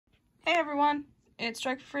everyone, it's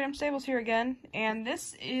Strike for Freedom Stables here again, and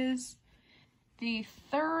this is the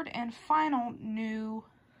third and final new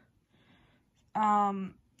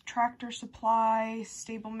Tractor Supply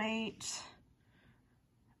stablemate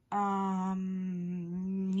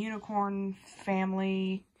unicorn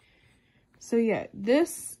family. So yeah,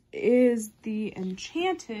 this is the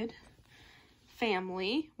Enchanted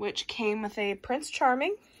family, which came with a Prince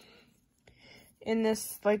Charming in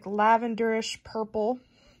this like lavenderish purple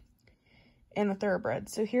and a thoroughbred.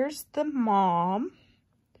 So here's the mom.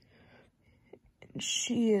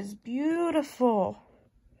 She is beautiful.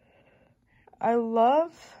 I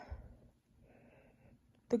love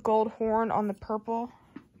the gold horn on the purple.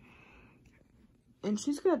 And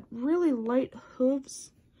she's got really light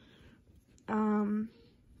hooves.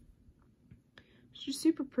 She's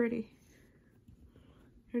super pretty.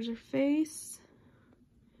 Here's her face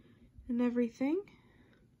and everything.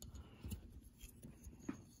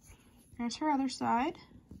 There's her other side.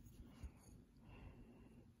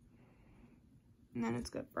 And then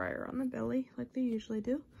it's got briar on the belly, like they usually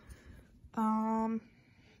do. Yeah,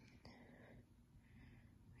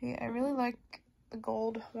 I really like the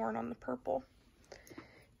gold horn on the purple.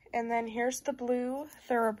 And then here's the blue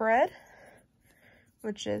thoroughbred,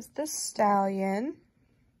 which is the stallion.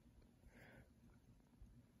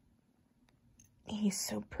 He's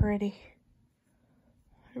so pretty.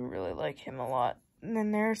 I really like him a lot. And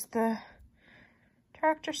then there's the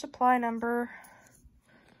Tractor Supply number.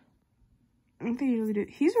 I think they usually do.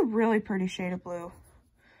 He's a really pretty shade of blue.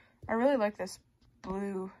 I really like this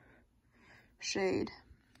blue shade.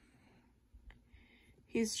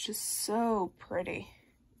 He's just so pretty.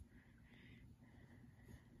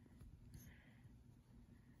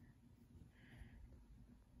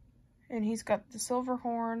 And he's got the silver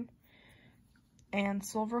horn and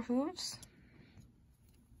silver hooves.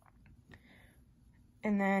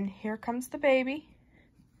 And then here comes the baby.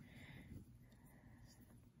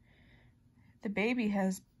 The baby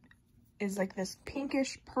is like this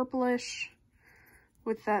pinkish purplish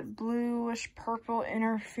with that bluish purple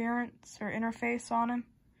interface on him.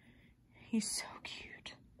 He's so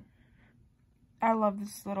cute. I love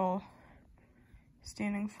this little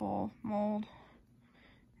standing foal mold.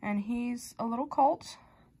 And he's a little colt.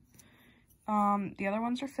 The other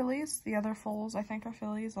ones are fillies. The other foals I think are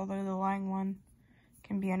fillies, although the lying one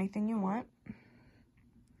can be anything you want.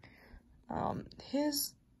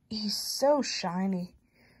 He's so shiny.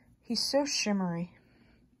 He's so shimmery.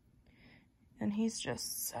 And he's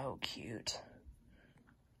just so cute.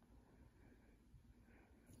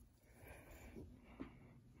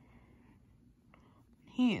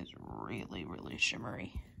 He is really, really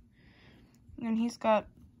shimmery. And he's got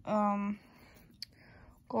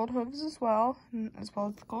gold hooves as well as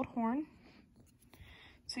the gold horn.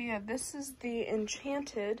 So yeah, this is the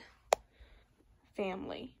Enchanted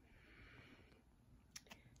family.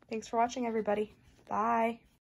 Thanks for watching, everybody. Bye.